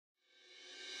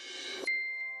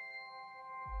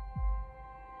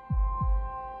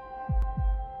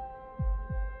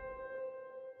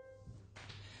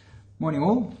Morning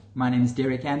all, my name is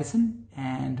Derek Anderson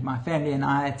and my family and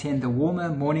I attend the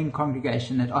Walmer morning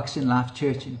congregation at Oxygen Life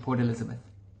Church in Port Elizabeth.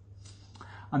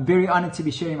 I'm very honoured to be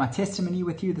sharing my testimony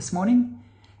with you this morning,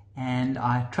 and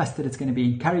I trust that it's going to be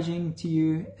encouraging to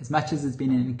you as much as it's been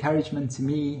an encouragement to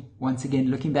me, once again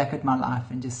looking back at my life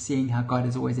and just seeing how God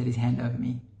has always had his hand over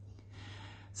me.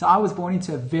 So I was born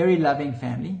into a very loving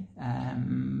family,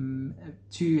 had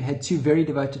two very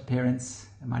devoted parents.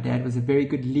 My dad was a very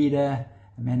good leader,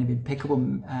 a man of impeccable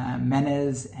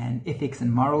manners and ethics and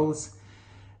morals,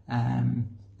 and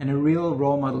a real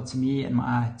role model to me and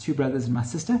my two brothers and my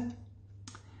sister,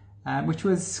 which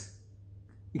was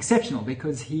exceptional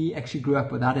because he actually grew up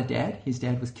without a dad. His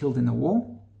dad was killed in the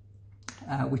war,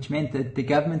 which meant that the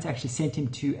government actually sent him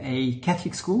to a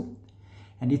Catholic school,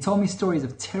 and he told me stories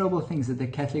of terrible things that the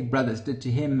Catholic brothers did to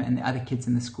him and the other kids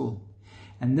in the school.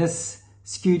 And this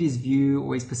skewed his view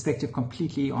or his perspective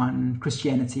completely on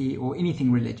Christianity or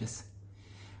anything religious.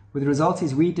 With the result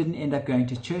is we didn't end up going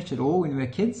to church at all when we were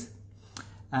kids.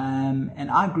 And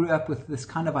I grew up with this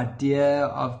kind of idea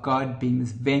of God being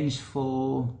this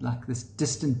vengeful, like this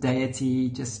distant deity,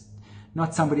 just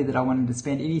not somebody that I wanted to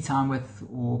spend any time with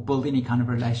or build any kind of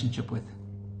relationship with.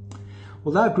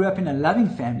 Although I grew up in a loving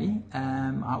family,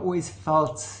 I always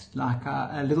felt like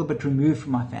a little bit removed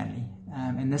from my family.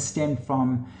 And this stemmed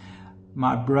from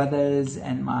my brothers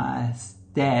and my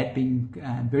dad being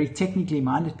very technically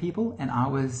minded people, and I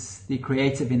was the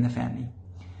creative in the family.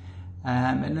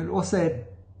 And it also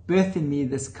birthed in me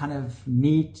this kind of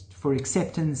need for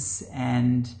acceptance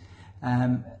and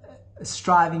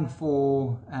striving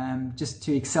for just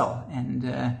to excel and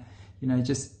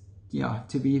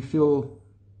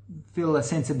feel a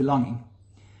sense of belonging.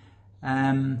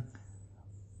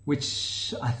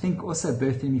 Which I think also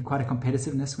birthed in me quite a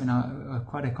competitiveness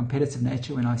quite a competitive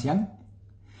nature when I was young.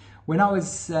 When I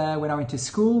went to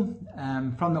school,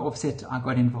 from the offset, I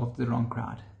got involved with the wrong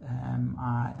crowd.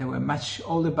 There were a much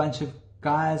older bunch of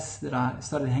guys that I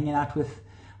started hanging out with.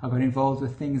 I got involved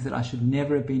with things that I should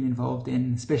never have been involved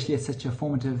in, especially at such a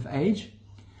formative age.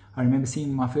 I remember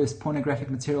seeing my first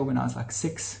pornographic material when I was like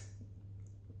 6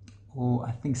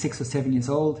 or 7 years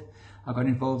old. I got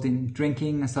involved in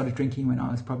drinking. I started drinking when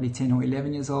I was probably 10 or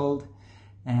 11 years old,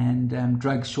 and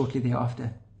drugs shortly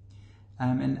thereafter.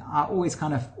 And I always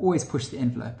pushed the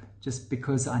envelope just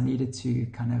because I needed to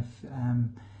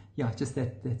just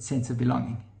that sense of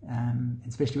belonging,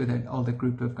 especially with an older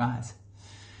group of guys.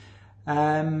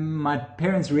 My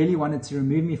parents really wanted to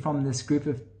remove me from this group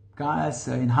of guys.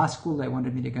 So in high school, they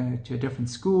wanted me to go to a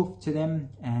different school to them,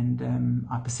 and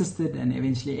I persisted and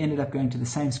eventually ended up going to the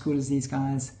same school as these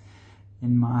guys.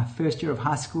 In my first year of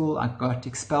high school, I got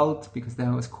expelled because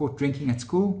I was caught drinking at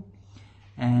school.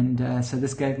 And so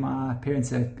this gave my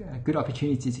parents a good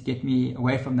opportunity to get me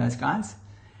away from those guys.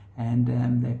 And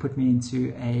they put me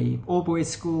into a all-boys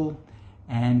school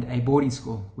and a boarding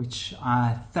school, which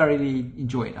I thoroughly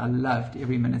enjoyed. I loved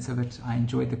every minute of it. I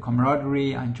enjoyed the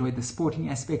camaraderie. I enjoyed the sporting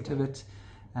aspect of it.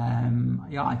 I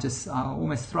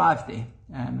almost thrived there.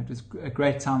 It was a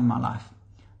great time in my life.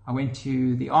 I went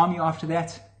to the army after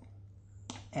that,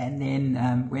 and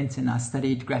then went and I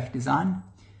studied graphic design.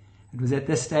 It was at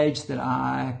this stage that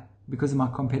because of my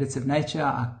competitive nature,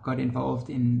 I got involved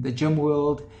in the gym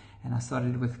world, and I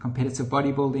started with competitive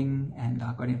bodybuilding, and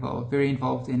I got very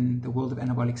involved in the world of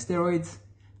anabolic steroids.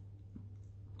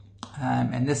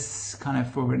 And this kind of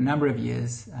for a number of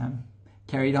years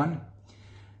carried on.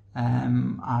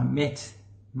 I met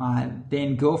my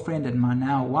then girlfriend and my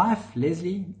now wife,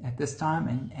 Leslie, at this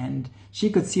time, and she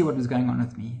could see what was going on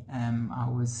with me. I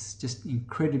was just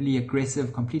incredibly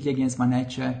aggressive, completely against my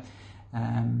nature.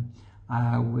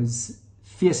 I was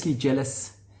fiercely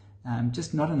jealous,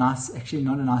 just not a nice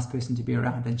person to be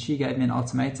around. And she gave me an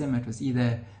ultimatum. It was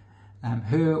either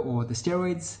her or the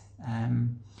steroids.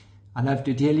 I loved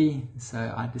her dearly,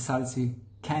 so I decided to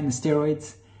can the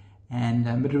steroids.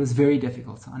 But it was very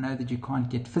difficult. I know that you can't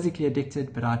get physically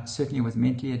addicted, but I certainly was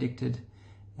mentally addicted.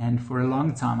 And for a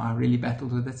long time, I really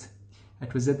battled with it.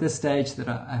 It was at this stage that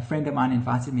a friend of mine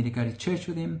invited me to go to church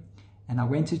with him. And I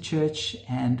went to church,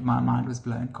 and my mind was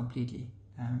blown completely.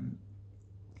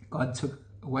 God took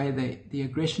away the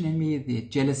aggression in me, the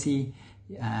jealousy.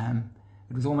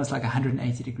 It was almost like a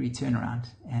 180-degree turnaround.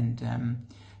 And and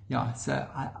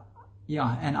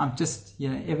I'm just,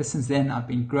 ever since then, I've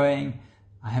been growing.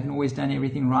 I haven't always done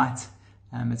everything right.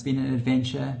 It's been an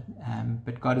adventure,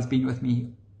 but God has been with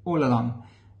me all along.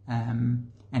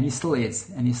 And he still is,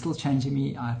 and he's still changing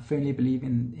me. I firmly believe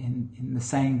in the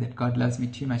saying that God loves me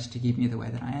too much to keep me the way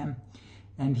that I am.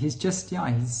 And he's just,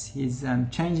 he's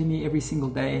changing me every single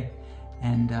day,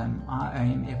 and I owe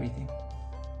him everything.